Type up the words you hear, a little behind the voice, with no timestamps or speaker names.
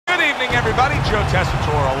Good evening, everybody. Joe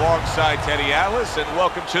Tessitore alongside Teddy Atlas, and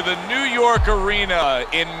welcome to the New York Arena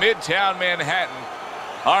in Midtown Manhattan.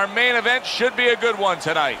 Our main event should be a good one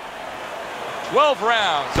tonight. 12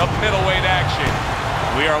 rounds of middleweight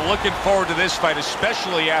action. We are looking forward to this fight,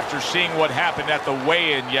 especially after seeing what happened at the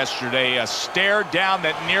weigh-in yesterday. A stare down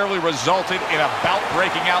that nearly resulted in a bout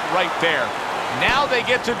breaking out right there. Now they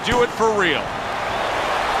get to do it for real.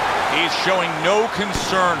 He's showing no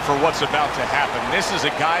concern for what's about to happen. This is a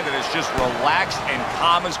guy that is just relaxed and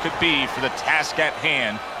calm as could be for the task at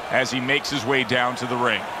hand as he makes his way down to the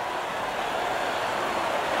ring.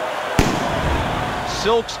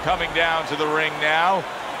 Silk's coming down to the ring now,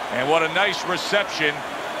 and what a nice reception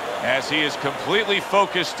as he is completely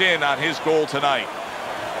focused in on his goal tonight.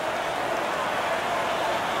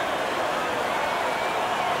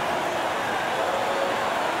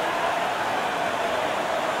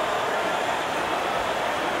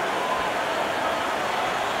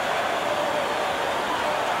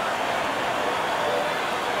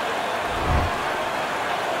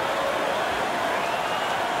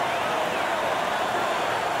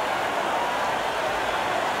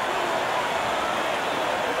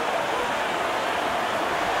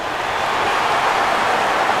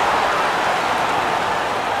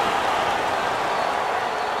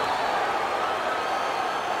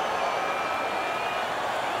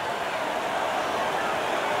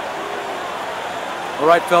 All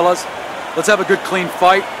right, fellas, let's have a good, clean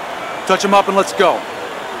fight. Touch him up and let's go.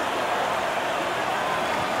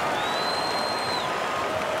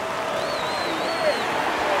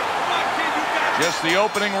 Just the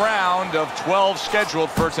opening round of 12 scheduled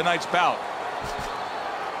for tonight's bout.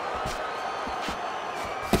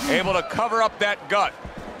 Able to cover up that gut.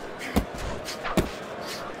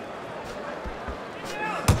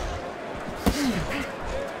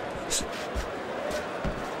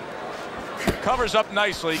 Covers up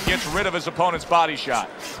nicely, gets rid of his opponent's body shot.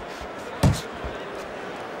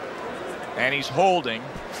 And he's holding.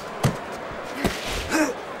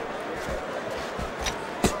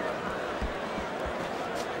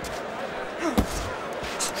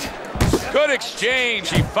 Good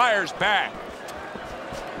exchange, he fires back.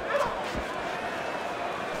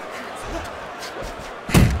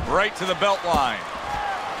 Right to the belt line.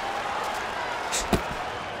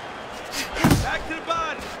 Back to the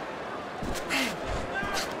body.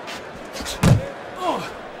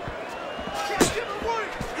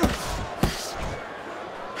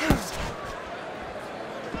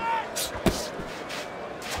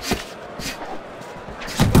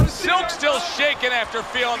 Silk still shaking after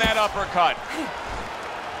feeling that uppercut.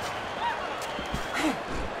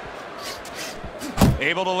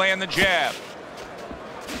 Able to land the jab.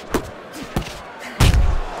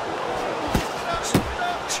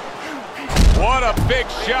 What a big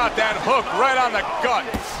shot, that hook right on the gut.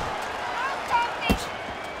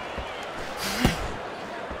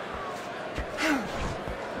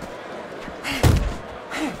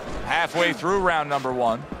 Halfway through round number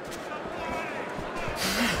one.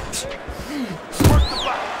 Work the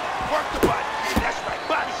body. Work the body. That's right.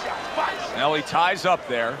 Body shots. Body shots. Now he ties up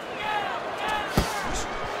there.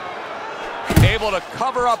 Able to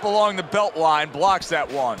cover up along the belt line. Blocks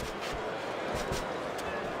that one.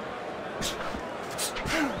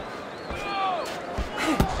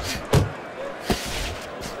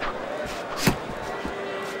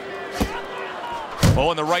 Oh,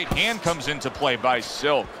 and the right hand comes into play by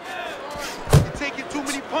Silk. You're taking too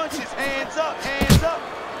many punches. Hands up. Hands up.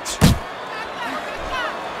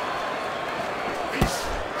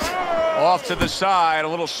 Off to the side, a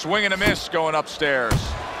little swing and a miss going upstairs.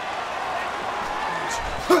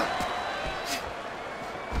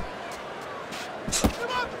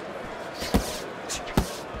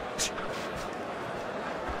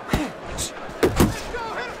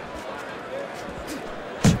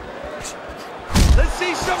 Let's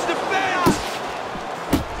see some defense.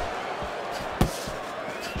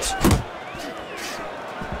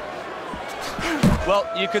 Well,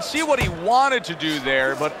 you could see what he wanted to do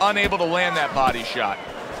there, but unable to land that body shot.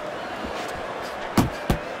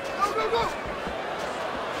 Go, go, go.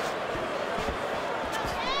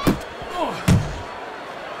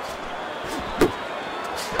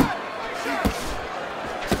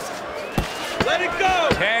 Let it go.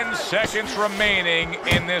 10 seconds remaining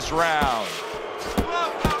in this round.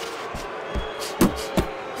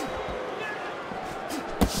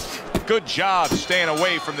 Good job staying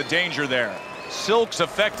away from the danger there. Silk's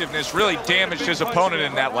effectiveness really damaged his opponent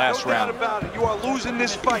in that last round. No doubt about it. You are losing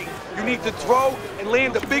this fight. You need to throw and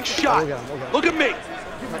land a big shot. Look at me.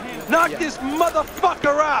 Knock this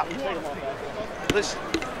motherfucker out. Listen,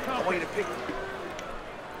 I want you to pick.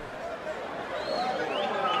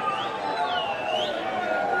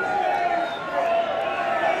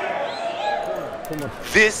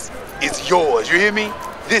 This is yours, you hear me?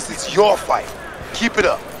 This is your fight. Keep it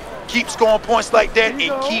up. Keep scoring points like that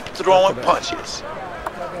and keep throwing punches.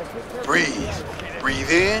 Breathe. Breathe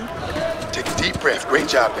in. Take a deep breath. Great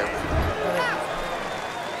job, man.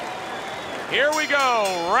 Here we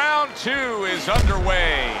go. Round 2 is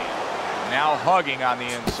underway. Now hugging on the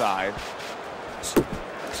inside.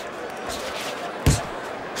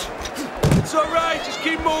 It's all right. Just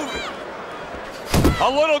keep moving. A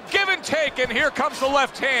little give and take, and here comes the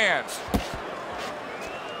left hand.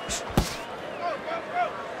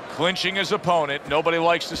 Clinching his opponent. Nobody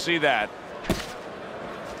likes to see that.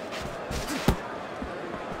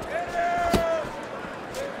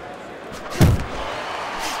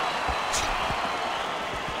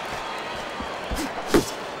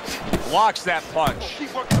 Blocks that punch.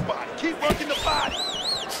 Keep working the body. Keep working the body.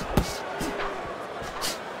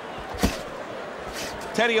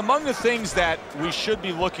 Teddy, among the things that we should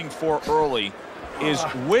be looking for early is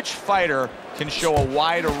which fighter can show a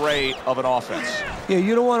wide array of an offense. Yeah,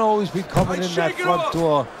 you don't want to always be coming in that front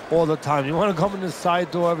door all the time. You want to come in the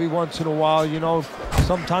side door every once in a while. You know,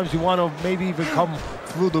 sometimes you want to maybe even come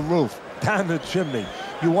through the roof, down the chimney.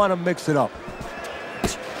 You want to mix it up.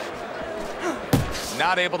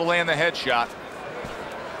 Not able to land the headshot.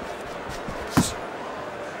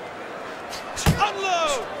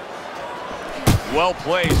 Unload! Well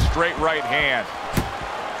played, straight right hand.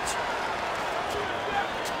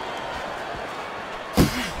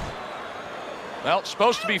 Well,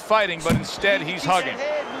 supposed to be fighting, but instead he's hugging.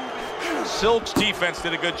 Silk's defense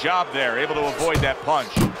did a good job there, able to avoid that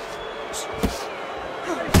punch.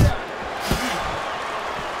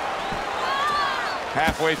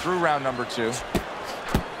 Halfway through round number 2.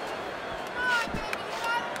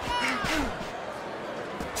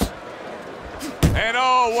 And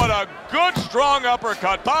oh, what a good, strong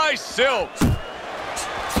uppercut by Silk.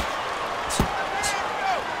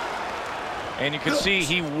 And you can see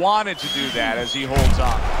he wanted to do that as he holds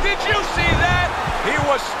on. Did you see that? He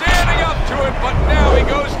was standing up to it, but now he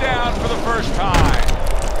goes down for the first time.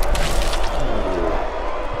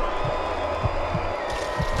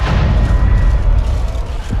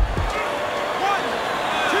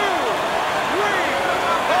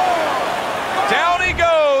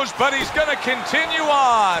 But he's going to continue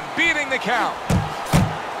on, beating the count.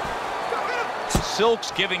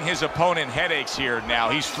 Silk's giving his opponent headaches here now.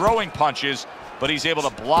 He's throwing punches, but he's able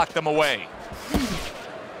to block them away.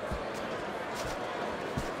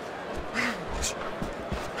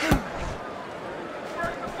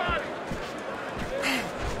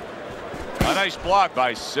 A nice block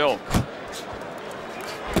by Silk.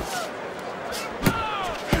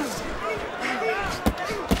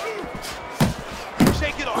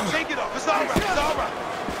 Take it off. It's all right. It's all right.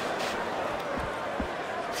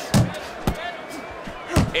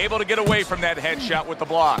 Able to get away from that headshot with the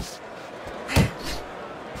block.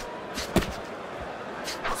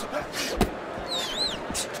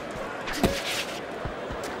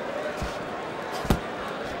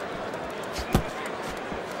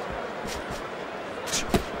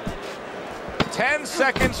 Ten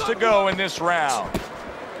seconds to go in this round.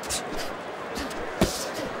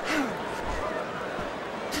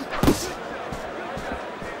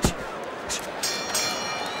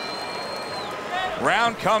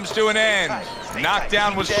 Round comes to an end.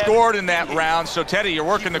 Knockdown was scored in that round. So, Teddy, you're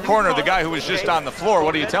working the corner of the guy who was just on the floor.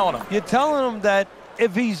 What are you telling him? You're telling him that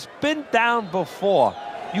if he's been down before,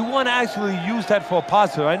 you want to actually use that for a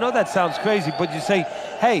positive. I know that sounds crazy, but you say,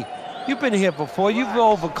 hey, you've been here before. You've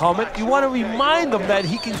overcome it. You want to remind him that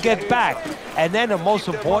he can get back. And then the most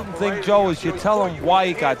important thing, Joe, is you tell him why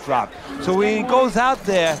he got dropped. So when he goes out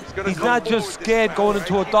there, he's not just scared going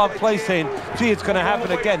into a dark place saying, gee, it's going to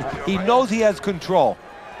happen again. He knows he has control.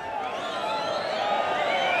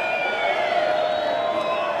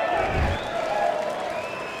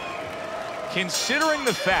 Considering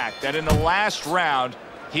the fact that in the last round,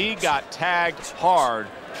 he got tagged hard,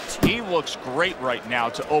 he looks great right now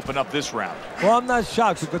to open up this round. Well, I'm not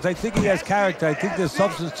shocked because I think he has character. I think there's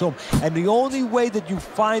substance to him. And the only way that you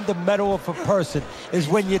find the mettle of a person is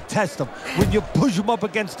when you test him, when you push him up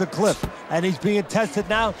against the cliff. And he's being tested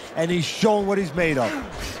now, and he's showing what he's made of.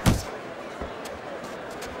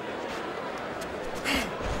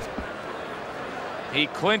 He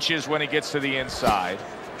clinches when he gets to the inside.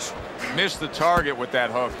 Missed the target with that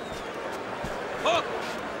hook. Hook!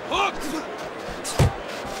 Hook!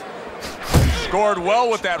 Scored well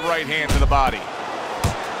with that right hand to the body.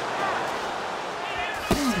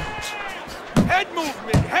 Head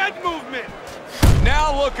movement! Head movement!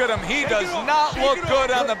 Now look at him. He does not look good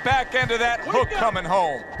on the back end of that hook coming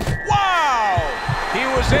home. Wow! He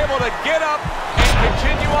was able to get up and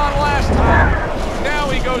continue on last time. Now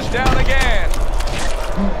he goes down again.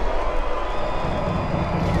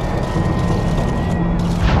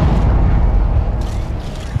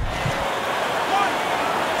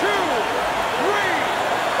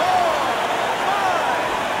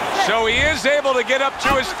 So he is able to get up to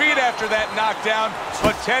his feet after that knockdown.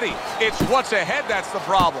 But, Teddy, it's what's ahead that's the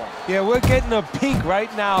problem. Yeah, we're getting a peek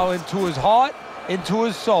right now into his heart, into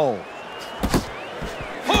his soul.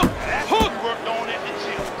 Hook! Hook! Worked on it in the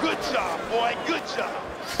gym. Good job, boy. Good job.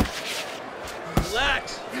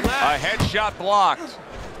 Relax. Relax. A headshot blocked.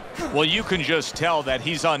 Well, you can just tell that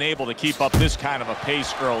he's unable to keep up this kind of a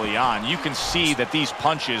pace early on. You can see that these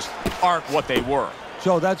punches aren't what they were.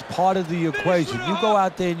 Joe, that's part of the equation. You go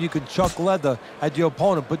out there and you can chuck leather at your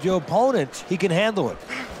opponent, but your opponent, he can handle it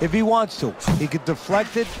if he wants to. He can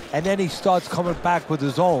deflect it, and then he starts coming back with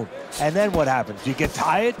his own. And then what happens? You get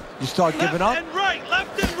tired, you start giving up. Left and right,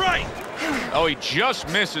 left and right. Oh, he just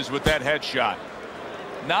misses with that headshot.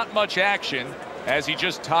 Not much action as he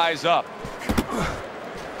just ties up.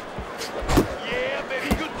 Yeah,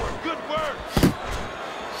 baby, good work, good work.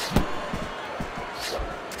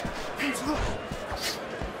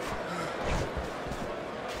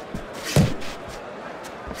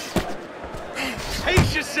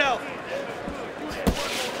 Pace yourself.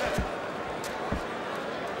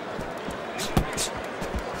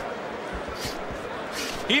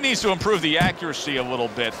 He needs to improve the accuracy a little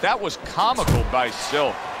bit. That was comical by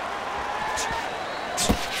Silk.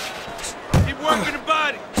 Keep working the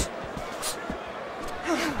body.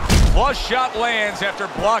 Plus shot lands after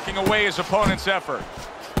blocking away his opponent's effort.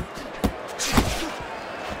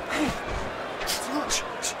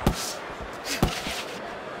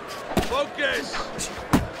 Focus.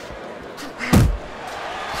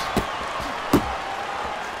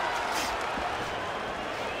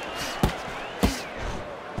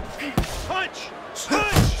 Punch.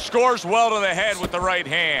 Punch. Scores well to the head with the right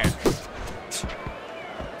hand.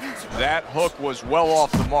 That hook was well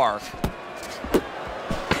off the mark.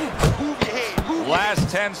 Move your head. Move Last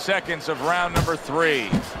 10 seconds of round number 3.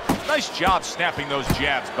 Nice job snapping those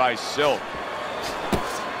jabs by Silk.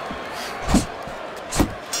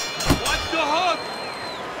 Watch the hook.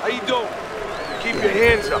 How you doing? Keep your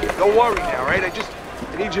hands up. Don't worry now, right?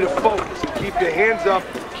 I need you to focus. Keep your hands up.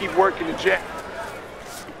 Keep working the jab.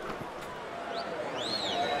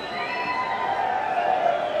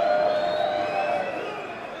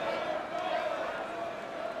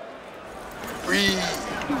 Breathe.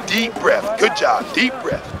 Deep breath. Good job. Deep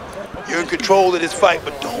breath. You're in control of this fight,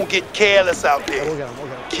 but don't get careless out there.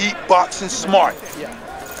 Keep boxing smart.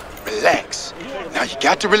 Relax. Now you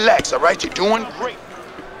got to relax, all right? You're doing great.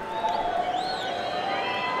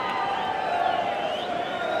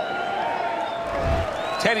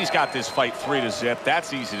 Teddy's got this fight 3-0.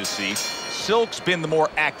 That's easy to see. Silk's been the more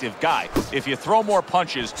active guy. If you throw more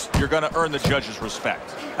punches, you're going to earn the judges'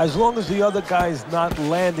 respect. As long as the other guy's not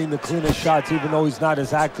landing the cleanest shots, even though he's not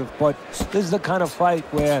as active. But this is the kind of fight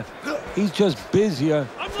where he's just busier,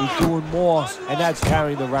 he's doing more, and that's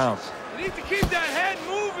carrying the rounds. You need to keep that head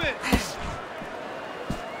moving.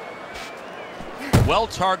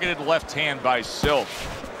 Well-targeted left hand by Silk.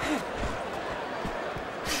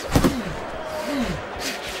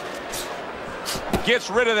 Gets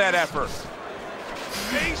rid of that effort.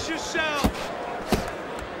 Pace yourself.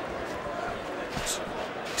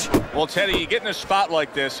 Well, Teddy, you get in a spot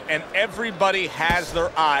like this, and everybody has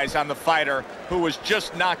their eyes on the fighter who was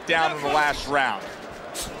just knocked down in the last round.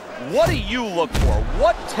 What do you look for?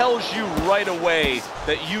 What tells you right away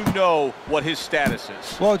that you know what his status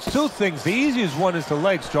is? Well, it's two things. The easiest one is the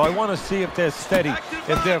legs, Joe. I want to see if they're steady,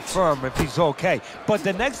 if they're firm, if he's okay. But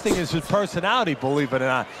the next thing is his personality, believe it or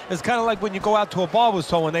not. It's kind of like when you go out to a bar with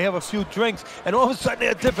someone, they have a few drinks, and all of a sudden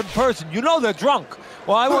they're a different person. You know they're drunk.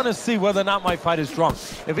 Well, I want to see whether or not my fighter's drunk.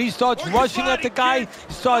 If he starts rushing at the guy,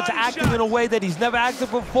 starts acting in a way that he's never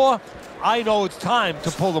acted before, I know it's time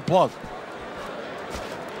to pull the plug.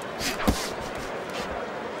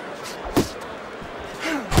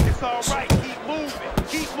 It's all right. Keep moving.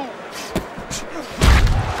 Keep moving.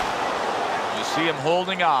 You see him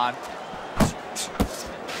holding on.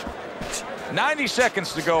 90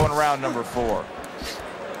 seconds to go in round number 4.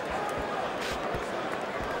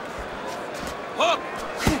 Hook.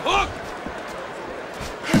 Hook.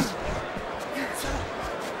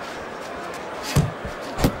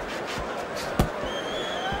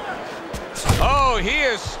 Oh, he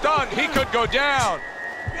is stunned. He could go down.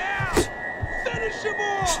 Now. Finish him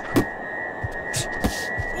off.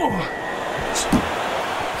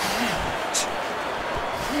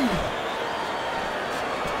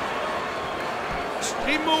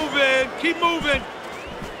 Keep moving. Keep moving.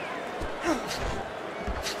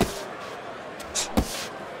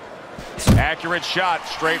 Accurate shot.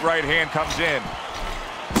 Straight right hand comes in.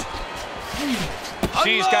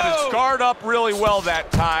 See, he's got his guard up really well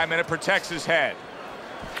that time, and it protects his head.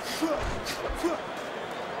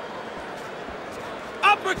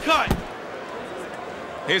 Uppercut!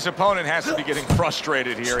 His opponent has to be getting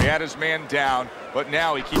frustrated here. He had his man down, but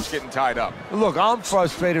now he keeps getting tied up. Look, I'm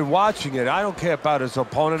frustrated watching it. I don't care about his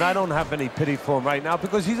opponent. I don't have any pity for him right now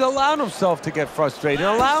because he's allowing himself to get frustrated,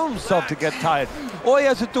 allowing himself to get tired. All he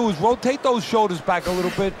has to do is rotate those shoulders back a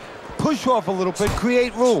little bit, push off a little bit,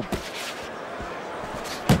 create room.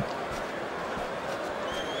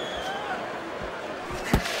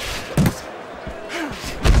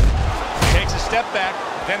 Takes a step back.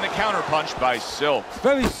 Then the counter punch by Silk.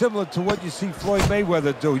 Very similar to what you see Floyd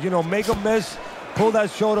Mayweather do. You know, make a miss, pull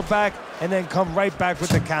that shoulder back, and then come right back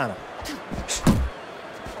with the counter.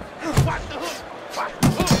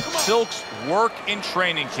 Silk's work in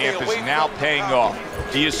training camp is now paying off.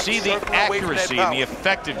 Do you see the accuracy and the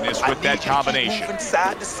effectiveness with that combination? Keep moving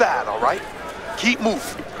side to side, all right? Keep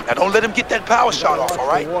moving. Now don't let him get that power shot off, all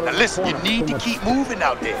right? Now listen, you need to keep moving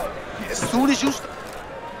out there. As soon as you...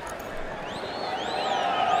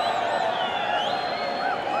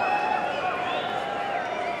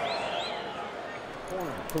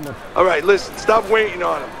 All right, listen, stop waiting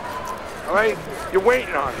on him. All right? You're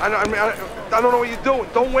waiting on him. I don't know what you're doing.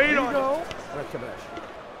 Don't wait on him.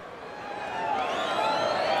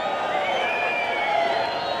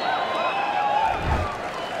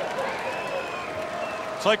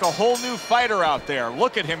 It's like a whole new fighter out there.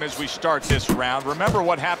 Look at him as we start this round. Remember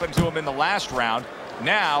what happened to him in the last round.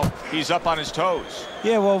 Now he's up on his toes.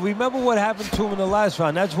 Yeah, well, remember what happened to him in the last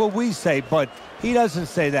round. That's what we say, but he doesn't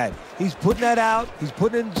say that. He's putting that out. He's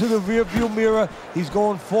putting it into the rearview mirror. He's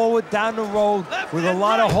going forward down the road with a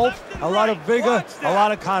lot of hope, a lot of vigor, a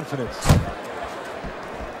lot of confidence.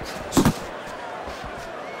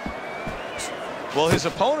 Well, his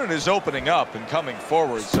opponent is opening up and coming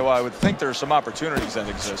forward, so I would think there are some opportunities that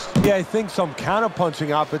exist. Yeah, I think some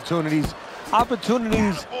counter-punching opportunities.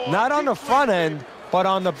 Opportunities not on the front end, but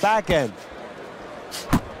on the back end.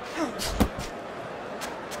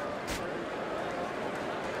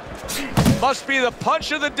 Must be the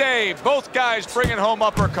punch of the day. Both guys bringing home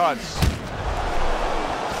uppercuts.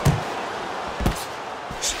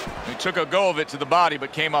 He took a go of it to the body,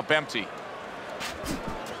 but came up empty.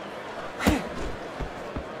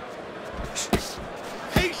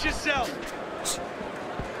 Pace yourself.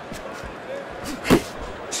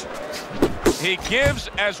 He gives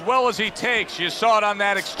as well as he takes. You saw it on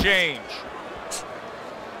that exchange.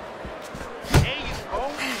 There you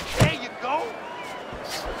go. There you go.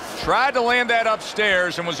 Tried to land that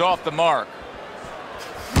upstairs and was off the mark.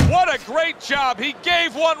 What a great job. He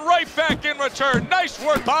gave one right back in return. Nice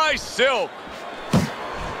work by Silk.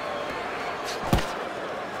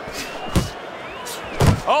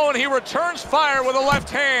 Oh, and he returns fire with a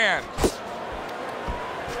left hand.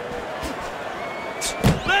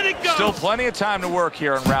 Let it go. Still plenty of time to work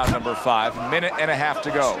here in round number 5. A minute and a half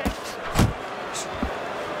to go.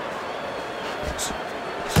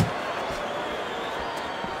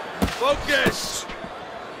 Focus.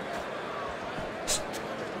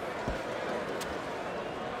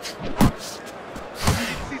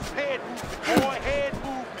 His head movement. More head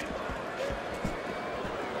movement.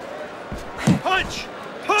 Punch.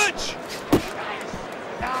 Punch.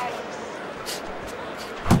 Nice.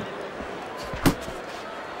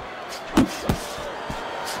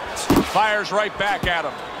 Fires right back at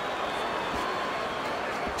him.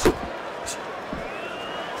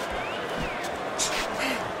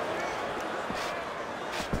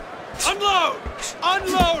 Unload!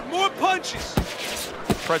 Unload! More punches!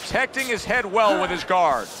 Protecting his head well with his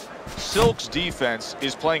guard. Silk's defense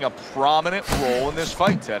is playing a prominent role in this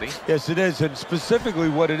fight, Teddy. Yes, it is, and specifically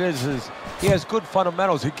what it is he has good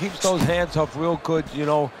fundamentals. He keeps those hands up real good, you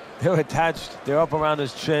know. They're attached, they're up around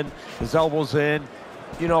his chin, his elbows in.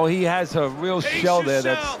 You know, he has a real shell there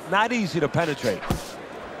that's not easy to penetrate.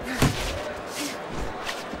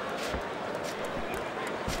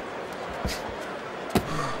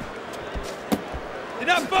 You're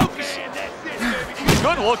not focusing.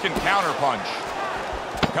 Good looking counter punch.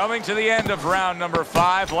 Coming to the end of round number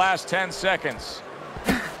 5, last 10 seconds.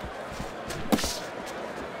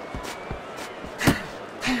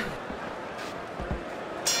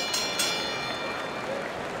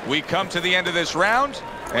 We come to the end of this round,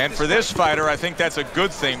 and for this fighter, I think that's a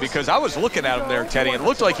good thing because I was looking at him there, Teddy, and it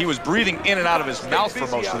looked like he was breathing in and out of his mouth for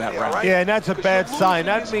most of that round. Yeah, and that's a bad sign.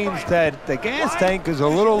 That means that the gas tank is a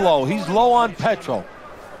little low. He's low on petrol.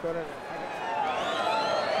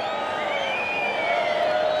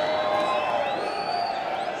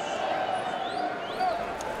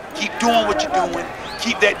 Keep doing what you're doing.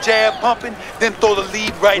 Keep that jab pumping, then throw the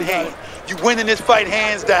lead right hand. You winning this fight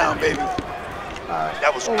hands down, baby.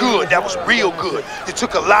 That was good. That was real good. You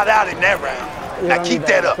took a lot out in that round. Now keep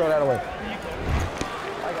that up.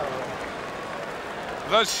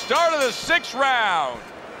 The start of the 6th round.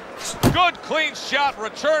 Good clean shot,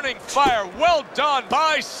 returning fire. Well done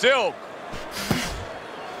by Silk.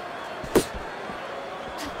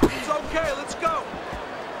 It's okay, let's go.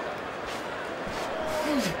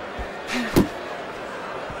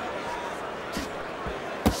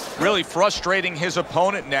 Really frustrating his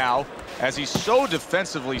opponent now, as he's so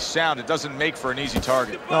defensively sound, it doesn't make for an easy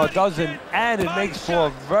target. No, it doesn't, and it makes for a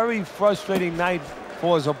very frustrating night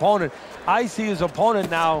for his opponent. I see his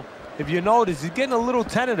opponent now, if you notice, he's getting a little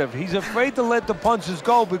tentative. He's afraid to let the punches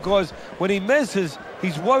go because when he misses,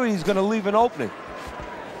 he's worried he's going to leave an opening.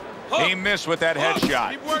 He missed with that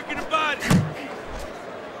headshot. Keep working the body.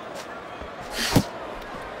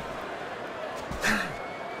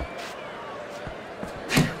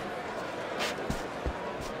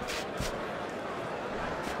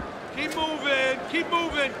 Keep moving, keep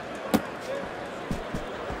moving.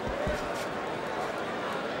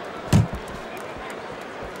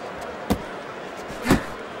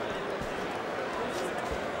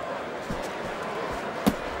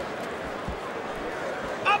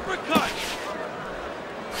 Uppercut.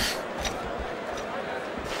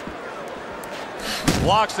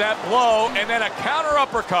 Blocks that blow, and then a counter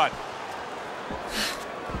uppercut.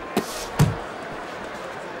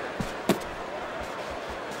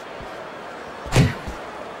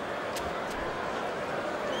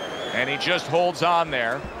 And he just holds on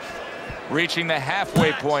there, reaching the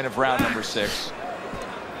halfway point of round number 6.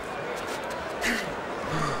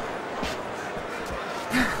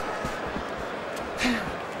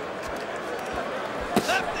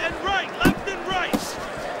 Left and right, left and right.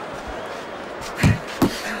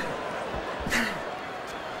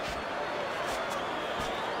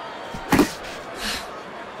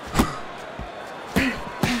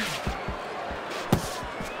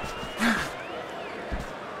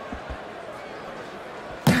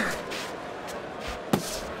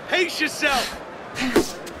 Pace yourself.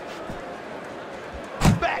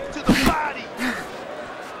 Back to the body.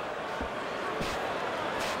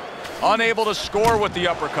 Unable to score with the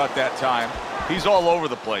uppercut that time. He's all over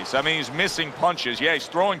the place. I mean, he's missing punches. Yeah, he's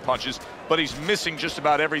throwing punches, but he's missing just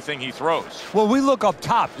about everything he throws. Well, we look up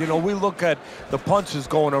top. You know, we look at the punches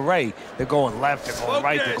going array. They're going left, they're going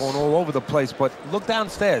right, they're going all over the place. But look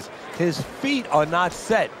downstairs. His feet are not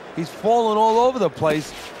set. He's falling all over the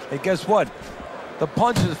place. And guess what? The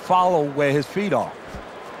punches follow where his feet are.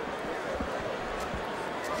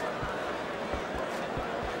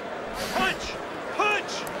 Punch,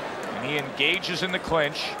 punch. And he engages in the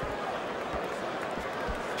clinch.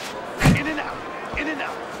 In and out, in and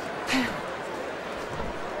out.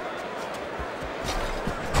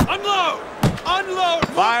 Unload, unload.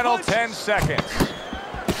 More Final punches. 10 seconds.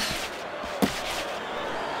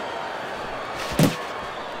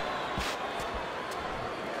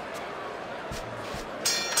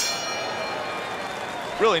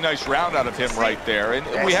 Really nice round out of him right there, and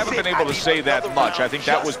we haven't been able to say that much. I think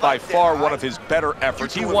that was by far one of his better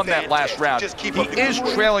efforts. He won that last round. He is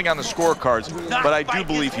trailing on the scorecards, but I do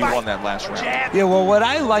believe he won that last round. Yeah, well, what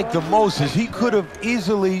I like the most is he could have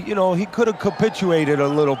easily, you know, he could have capitulated a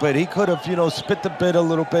little bit. He could have, you know, spit the bit a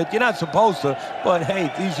little bit. You're not supposed to, but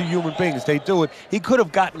hey, these are human beings. They do it. He could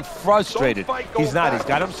have gotten frustrated. He's not. He's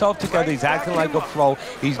got himself together. He's acting like a pro.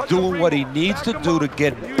 He's doing what he needs to do to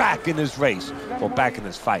get back in his race or back in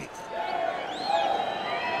his fight.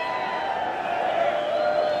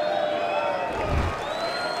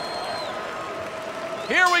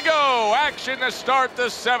 Here we go. Action to start the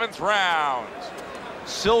 7th round.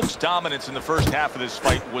 Silk's dominance in the first half of this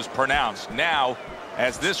fight was pronounced. Now,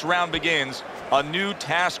 as this round begins, a new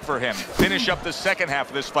task for him. Finish up the second half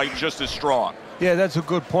of this fight just as strong. Yeah, that's a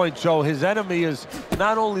good point, Joe. His enemy is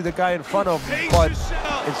not only the guy in front of him, but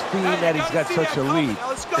it's being that he's got such a lead.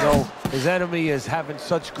 You know, his enemy is having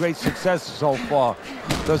such great success so far.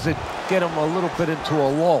 Does it get him a little bit into a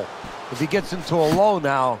lull? If he gets into a lull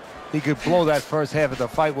now, he could blow that first half of the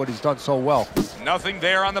fight, what he's done so well. Nothing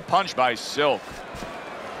there on the punch by Silk.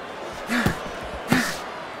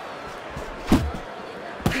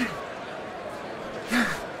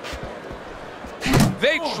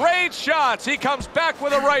 They trade shots. He comes back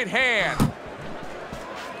with a right hand.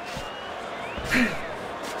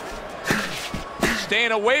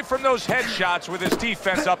 Staying away from those headshots with his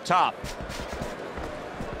defense up top.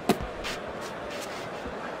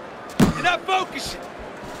 You're not focusing.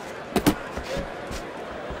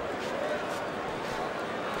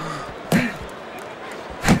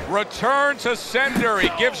 Return to sender. He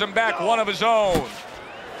gives him back one of his own.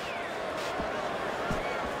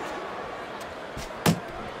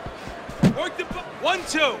 Work the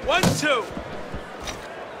 1-2, 1-2.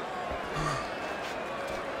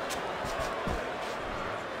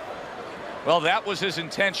 Well, that was his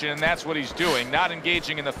intention, and that's what he's doing. Not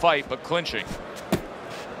engaging in the fight, but clinching.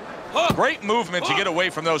 Great movement to get away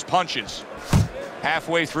from those punches.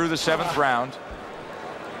 Halfway through the 7th round.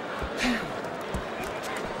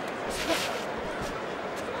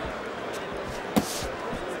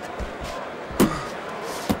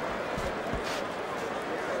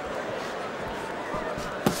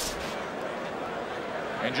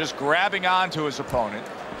 And just grabbing onto his opponent.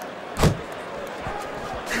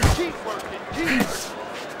 Keep working, keep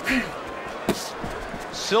working.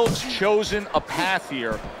 Silk's chosen a path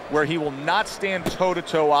here where he will not stand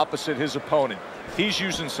toe-to-toe opposite his opponent. He's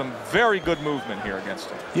using some very good movement here against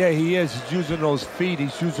him. Yeah, he is. He's using those feet.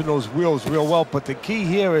 He's using those wheels real well. But the key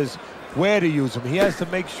here is where to use them. He has to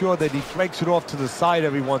make sure that he breaks it off to the side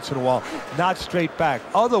every once in a while, not straight back.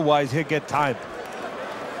 Otherwise, he'll get timed.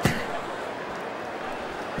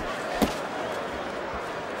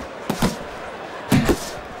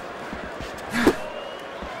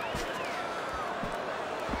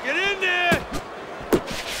 Get in there!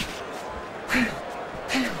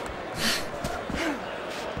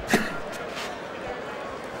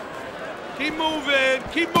 Keep moving,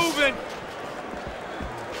 keep moving.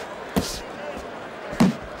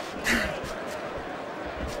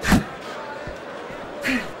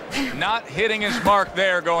 Not hitting his mark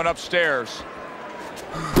there going upstairs.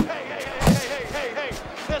 Hey.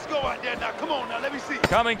 Let's go out there now. Come on now, let me see.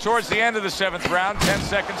 Coming towards the end of the 7th round, 10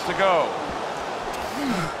 seconds to go.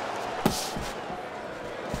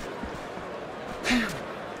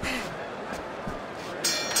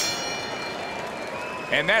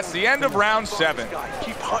 And that's the end of round 7.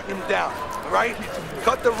 Keep hunting him down, all right?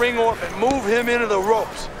 Cut the ring off and move him into the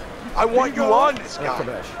ropes. I want you on this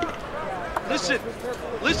guy.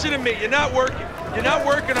 Listen to me. You're not working. You're not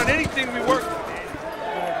working on anything we work.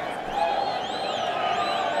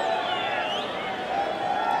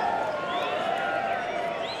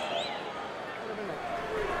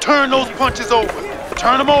 Turn those punches over.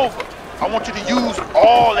 Turn them over. I want you to use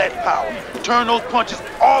all that power. Turn those punches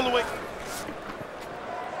all the way.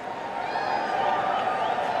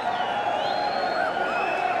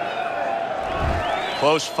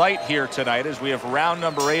 Close fight here tonight as we have round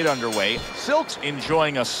number 8 underway. Silk's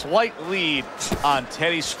enjoying a slight lead on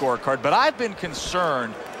Teddy's scorecard, but I've been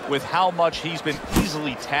concerned with how much he's been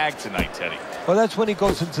easily tagged tonight, Teddy. Well, that's when he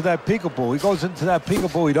goes into that peekaboo. He goes into that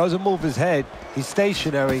peekaboo. He doesn't move his head. He's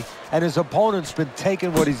stationary, and his opponent's been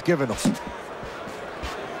taking what he's given him.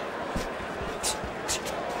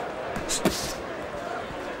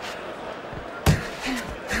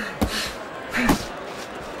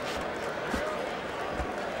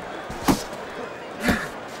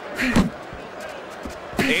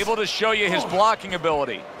 Able to show you his blocking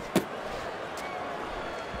ability.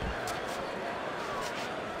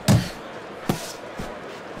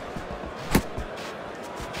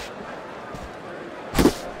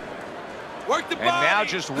 Work the body. And now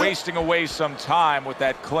just wasting away some time with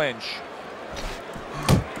that clinch.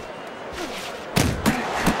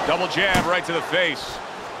 Double jab right to the face.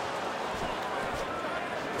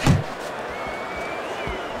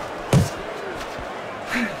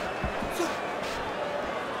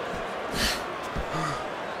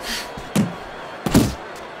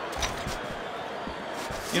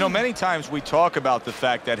 You know, many times we talk about the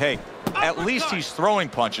fact that, hey, at least he's throwing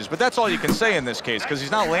punches, but that's all you can say in this case because he's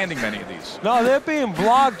not landing many of these. No, they're being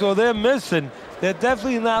blocked or they're missing. They're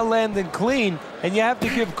definitely not landing clean, and you have to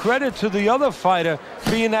give credit to the other fighter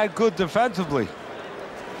being that good defensively.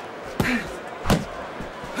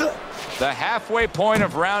 The halfway point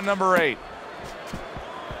of round number 8.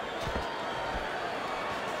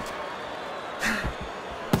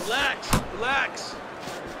 Relax, relax.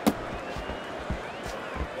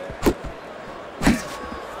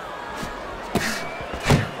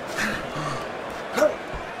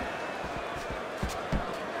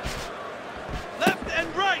 Left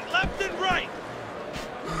and right, left and right.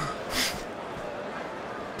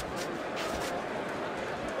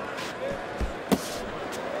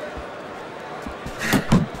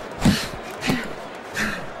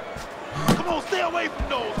 Come on, stay away from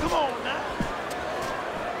those. Come on now.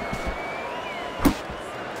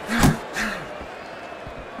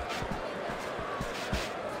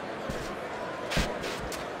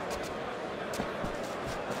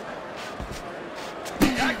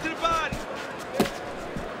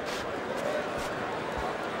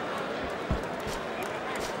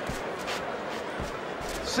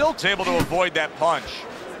 Silk's able to avoid that punch.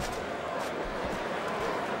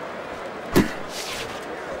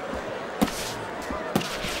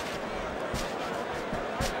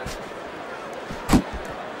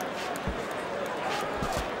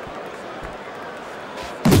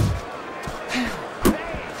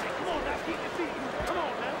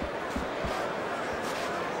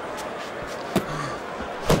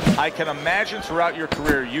 I can imagine throughout your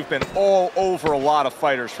career you've been all over a lot of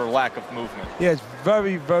fighters for lack of movement. Yeah, it's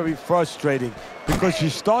very, very frustrating because you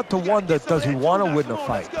start to wonder, does he want to win the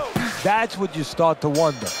fight? That's what you start to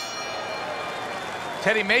wonder.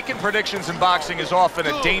 Teddy, making predictions in boxing is often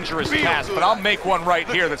a dangerous task, but I'll make one right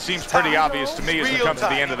here that seems pretty obvious to me as we come to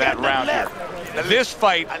the end of that round here. This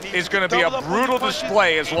fight is going to be a brutal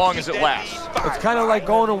display as long as it lasts. It's kind of like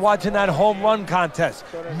going and watching that home run contest.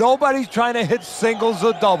 Nobody's trying to hit singles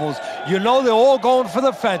or doubles. You know they're all going for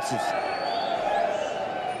the fences.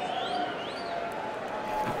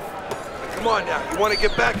 Come on now, you want to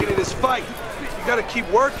get back into this fight. You got to keep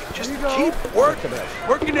working. Just keep working.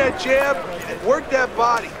 Working that jab and work that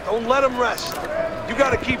body. Don't let him rest. You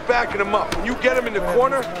got to keep backing him up. When you get him in the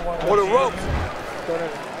corner or the rope.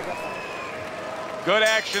 Good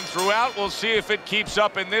action throughout. We'll see if it keeps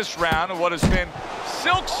up in this round of what has been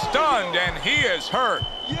Silk stunned, and he is hurt.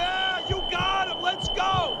 Yeah, you got him. Let's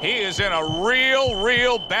go. He is in a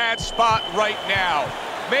real bad spot right now.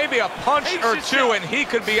 Maybe a punch or two, and he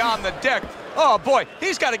could be on the deck. Oh, boy,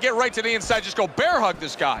 he's got to get right to the inside, just go bear hug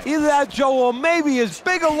this guy. Either that, Joe, or maybe as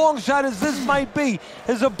big a long shot as this might be,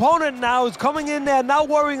 his opponent now is coming in there not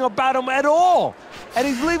worrying about him at all. And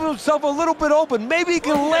he's leaving himself a little bit open. Maybe he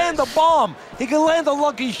can land a bomb. He can land a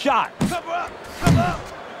lucky shot. Cover up. Come up.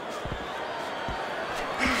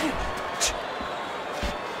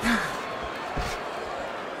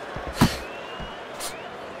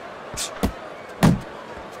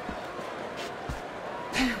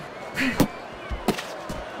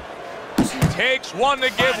 Takes one to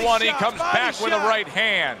give one. He comes back with a right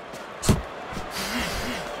hand.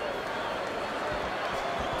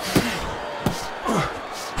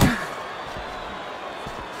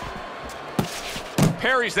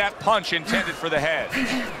 Parries that punch intended for the head.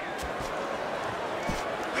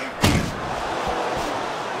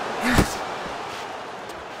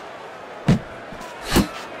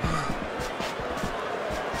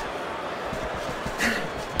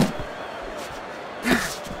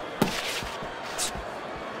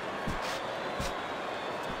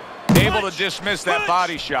 Able to dismiss that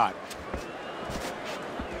body shot.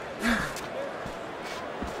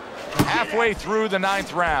 Halfway through the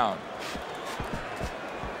 9th round.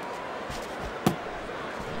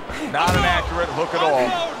 Not an accurate hook at all.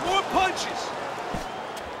 More punches.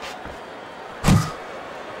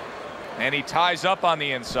 And he ties up on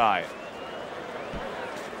the inside.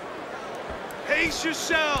 Pace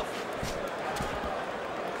yourself.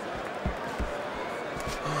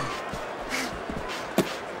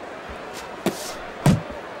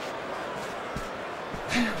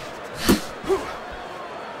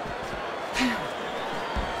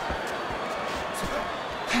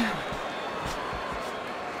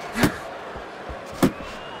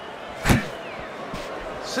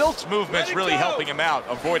 Silk's movement's really helping him out,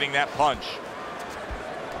 avoiding that punch.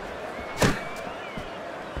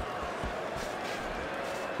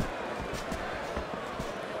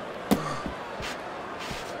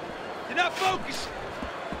 You're not focused.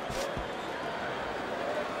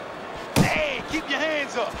 Hey, keep your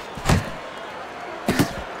hands up.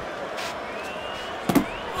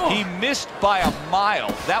 He missed by a mile.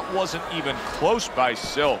 That wasn't even close by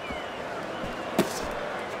Silk.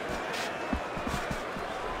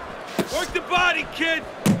 Work the body, kid.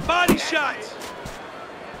 Body shots.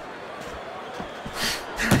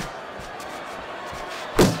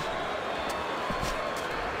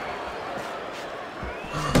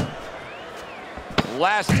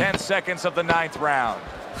 Last 10 seconds of the 9th round.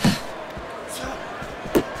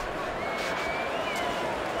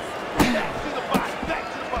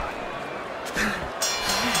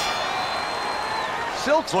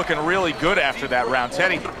 Silk's looking really good after that round.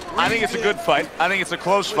 Teddy, I think it's a good fight. I think it's a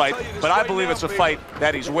close fight, but I believe it's a fight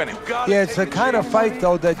that he's winning. Yeah, it's the kind of fight,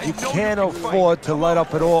 though, that you can't afford to let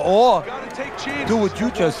up at all, or do what you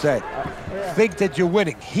just said. Think that you're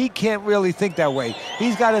winning. He can't really think that way.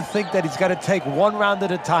 He's got to think that he's got to take one round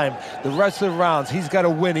at a time. The rest of the rounds, he's got to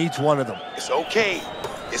win each one of them. It's okay.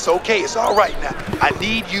 It's okay. It's all right now. I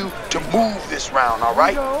need you to move this round, all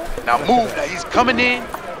right? Now move. Now he's coming in.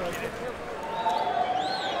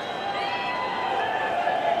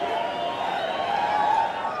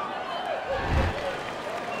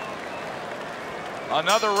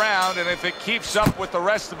 Another round, and if it keeps up with the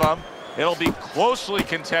rest of them, It'll be closely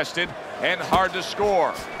contested and hard to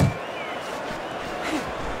score.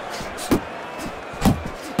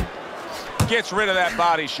 Gets rid of that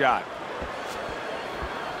body shot.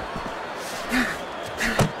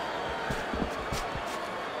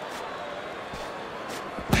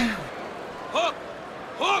 Hook!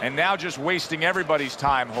 Hook! And now just wasting everybody's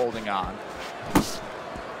time holding on.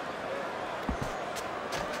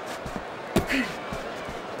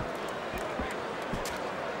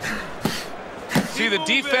 See, the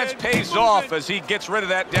defense pays off as he gets rid of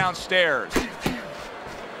that downstairs.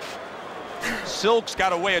 Silk's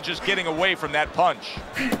got a way of just getting away from that punch.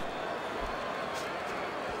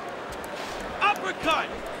 Uppercut!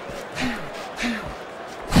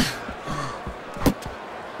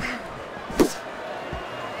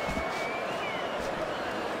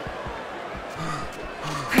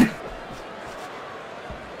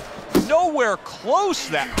 Nowhere close,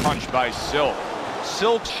 that punch by Silk.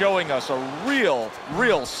 Silk showing us a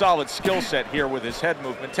real solid skill set here with his head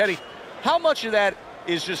movement. Teddy, how much of that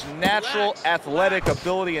is just natural athletic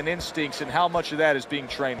ability and instincts, and how much of that is being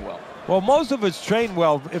trained well? Well, most of it's trained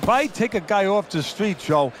well. If I take a guy off the street,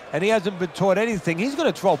 Joe, and he hasn't been taught anything, he's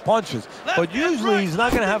going to throw punches. But usually he's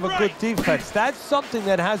not going to have a good defense. That's something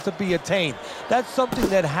that has to be attained. That's something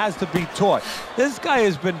that has to be taught. This guy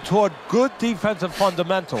has been taught good defensive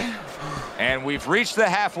fundamentals. And we've reached the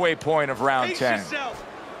halfway point of round 10.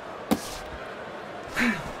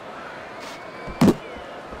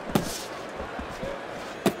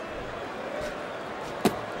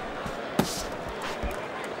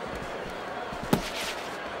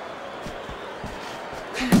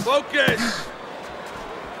 Focus!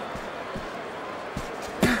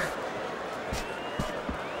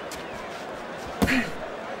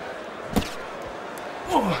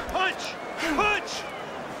 Punch! Punch!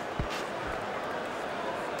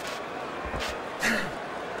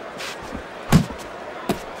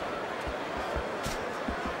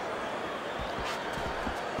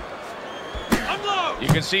 Unload! You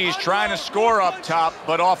can see he's trying to score up top,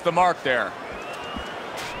 but off the mark there.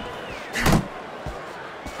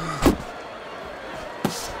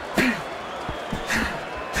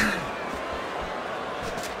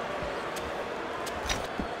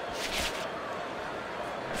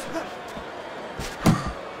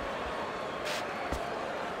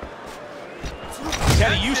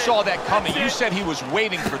 Teddy, you saw that coming. You said he was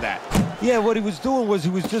waiting for that. Yeah, what he was doing was he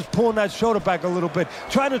was just pulling that shoulder back a little bit,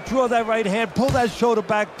 trying to draw that right hand, pull that shoulder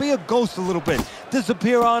back, be a ghost a little bit,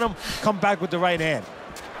 disappear on him, come back with the right hand.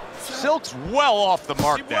 Silk's well off the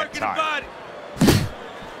mark that time.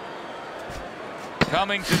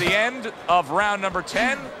 Coming to the end of round number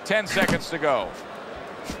 10, 10 seconds to go.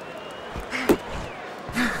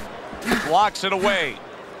 Blocks it away.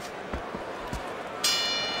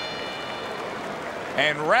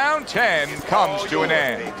 And round 10 comes to an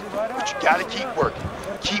end. Baby. But you gotta keep working.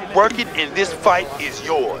 Keep working, and this fight is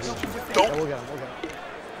yours. Don't.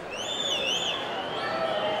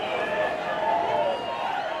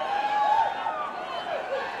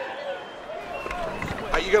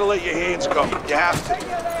 You gotta let your hands go. You have to.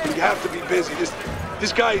 You have to be busy.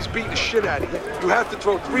 This guy is beating the shit out of you. You have to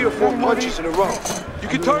throw 3 or 4 punches in a row. You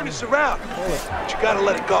can turn this around, but you gotta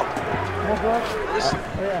let it go. Listen.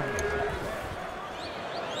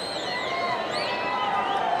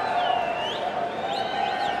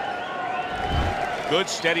 Good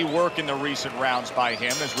steady work in the recent rounds by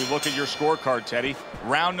him. As we look at your scorecard, Teddy,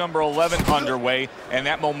 round number 11 underway, and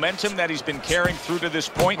that momentum that he's been carrying through to this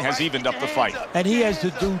point has evened up the fight. And he has to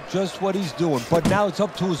do just what he's doing. But now it's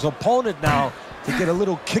up to his opponent now to get a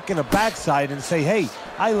little kick in the backside and say, hey,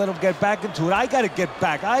 I let him get back into it. I got to get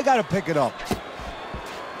back. I got to pick it up.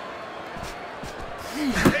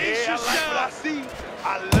 Yeah, I like what I see.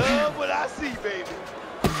 I love what I see, baby.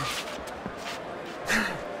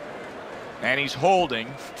 And he's holding.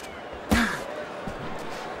 You're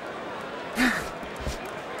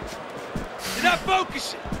not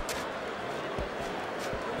focusing.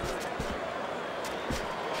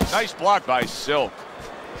 Nice block by Silk.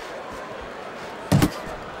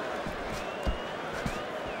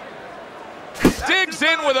 Digs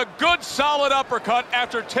in with a good solid uppercut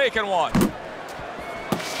after taking one.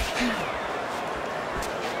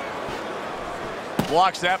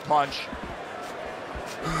 Blocks that punch.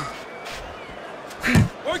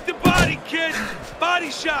 Work the body, kid.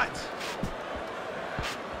 Body shots.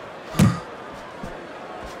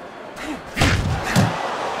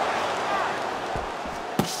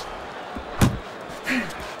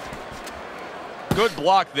 Good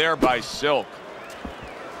block there by Silk.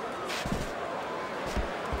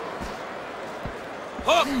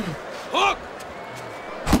 Hook! Hook!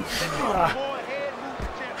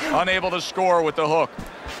 Unable to score with the hook.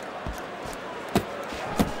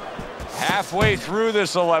 Halfway through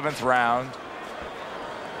this 11th round.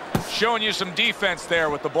 Showing you some defense there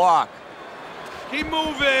with the block. Keep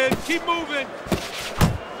moving, keep moving.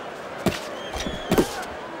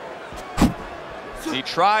 He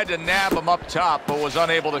tried to nab him up top, but was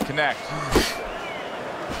unable to connect.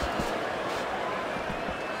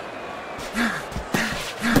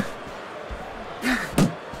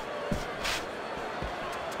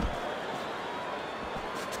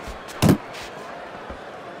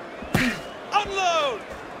 Unload!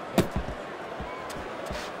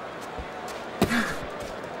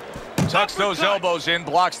 Tucks those elbows in,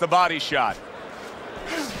 blocks the body shot.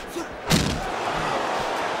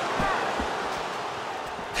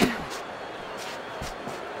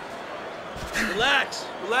 Relax,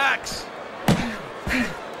 relax.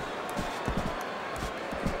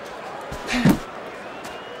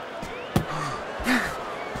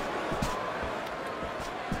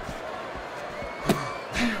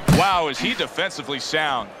 Wow, is he defensively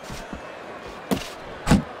sound.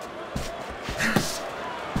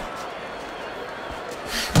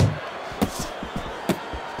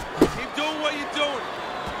 Keep doing what you're doing.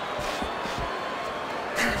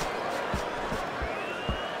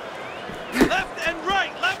 Left and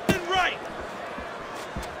right, left and right.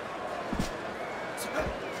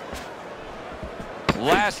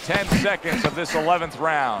 Last 10 seconds of this 11th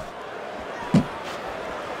round.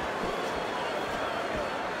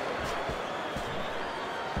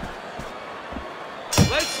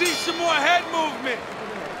 Let's see some more head movement.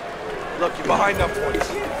 Look, you're behind up points.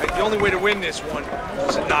 The only way to win this one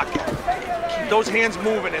is a knockout. Keep those hands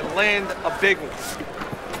moving and land a big one.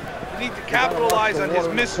 You need to capitalize on his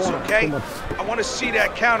misses, okay? I want to see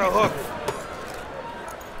that counter hook.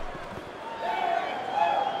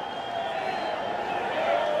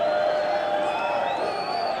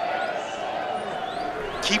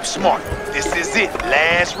 Keep smart. This is it.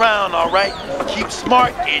 Last round, all right? Keep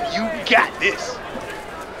smart, and you got this.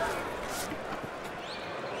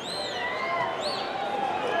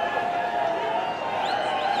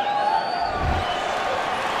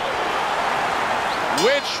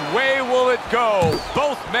 Which way will it go?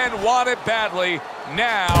 Both men want it badly.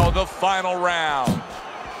 Now the final round.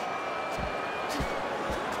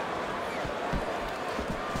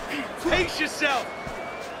 Pace yourself.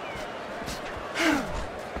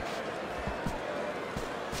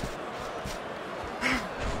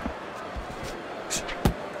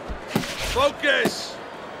 Focus.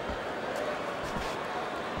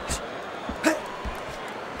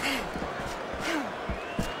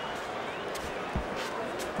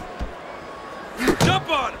 Jump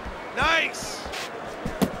on him. Nice.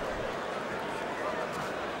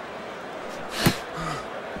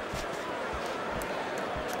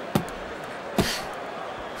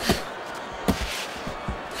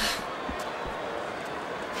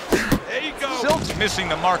 There you go. Silk's missing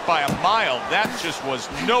the mark by a mile. That just was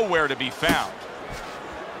nowhere to be found.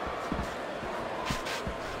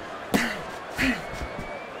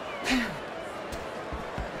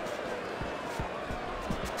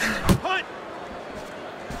 Punt.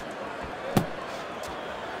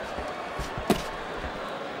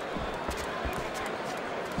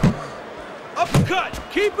 Uppercut.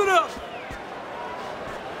 Keep it up.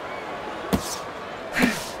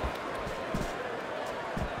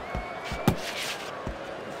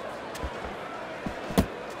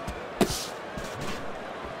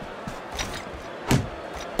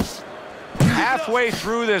 Halfway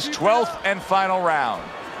through this 12th and final round.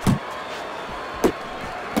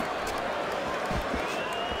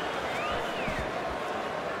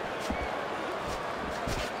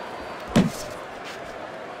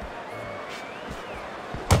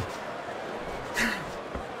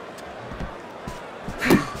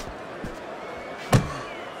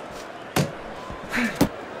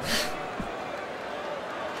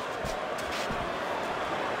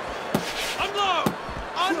 Unload.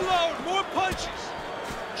 Unload. More punches.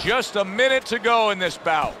 Just a minute to go in this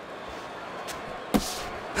bout.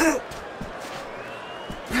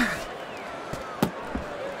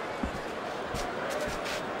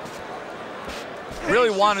 Really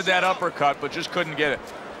wanted that uppercut, but just couldn't get it.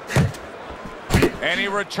 And he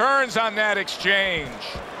returns on that exchange.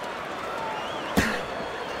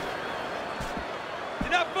 You're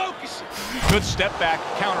not focusing. Good step back,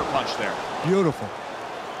 counter punch there. Beautiful.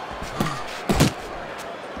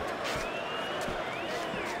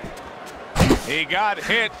 He got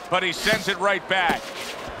hit, but he sends it right back.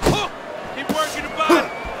 Hook. Keep working the body.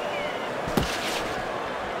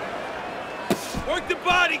 Work the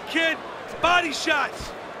body, kid. Body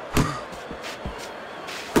shots.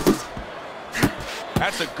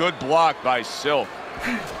 That's a good block by Silk.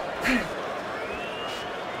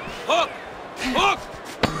 Hook!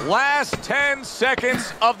 Hook! Last 10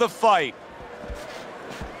 seconds of the fight.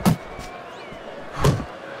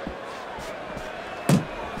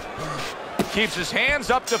 Keeps his hands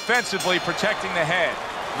up defensively, protecting the head.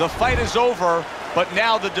 The fight is over, but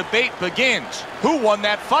now the debate begins. Who won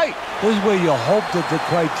that fight? This is where you hope that the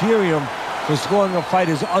criterion for scoring a fight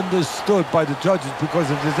is understood by the judges, because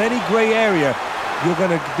if there's any gray area, you're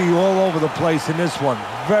going to be all over the place in this one.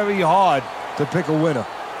 Very hard to pick a winner.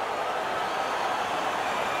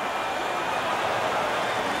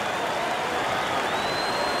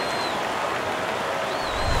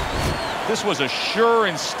 This was a sure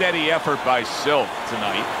and steady effort by Silk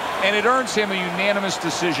tonight, and it earns him a unanimous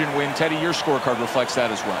decision win. Teddy, your scorecard reflects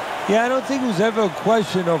that as well. Yeah, I don't think it was ever a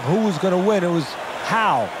question of who was going to win. It was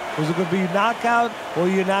how. Was it going to be knockout or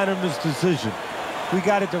unanimous decision? We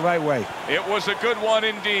got it the right way. It was a good one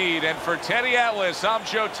indeed. And for Teddy Atlas, I'm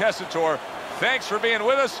Joe Tessitore. Thanks for being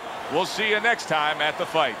with us. We'll see you next time at the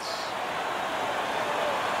fights.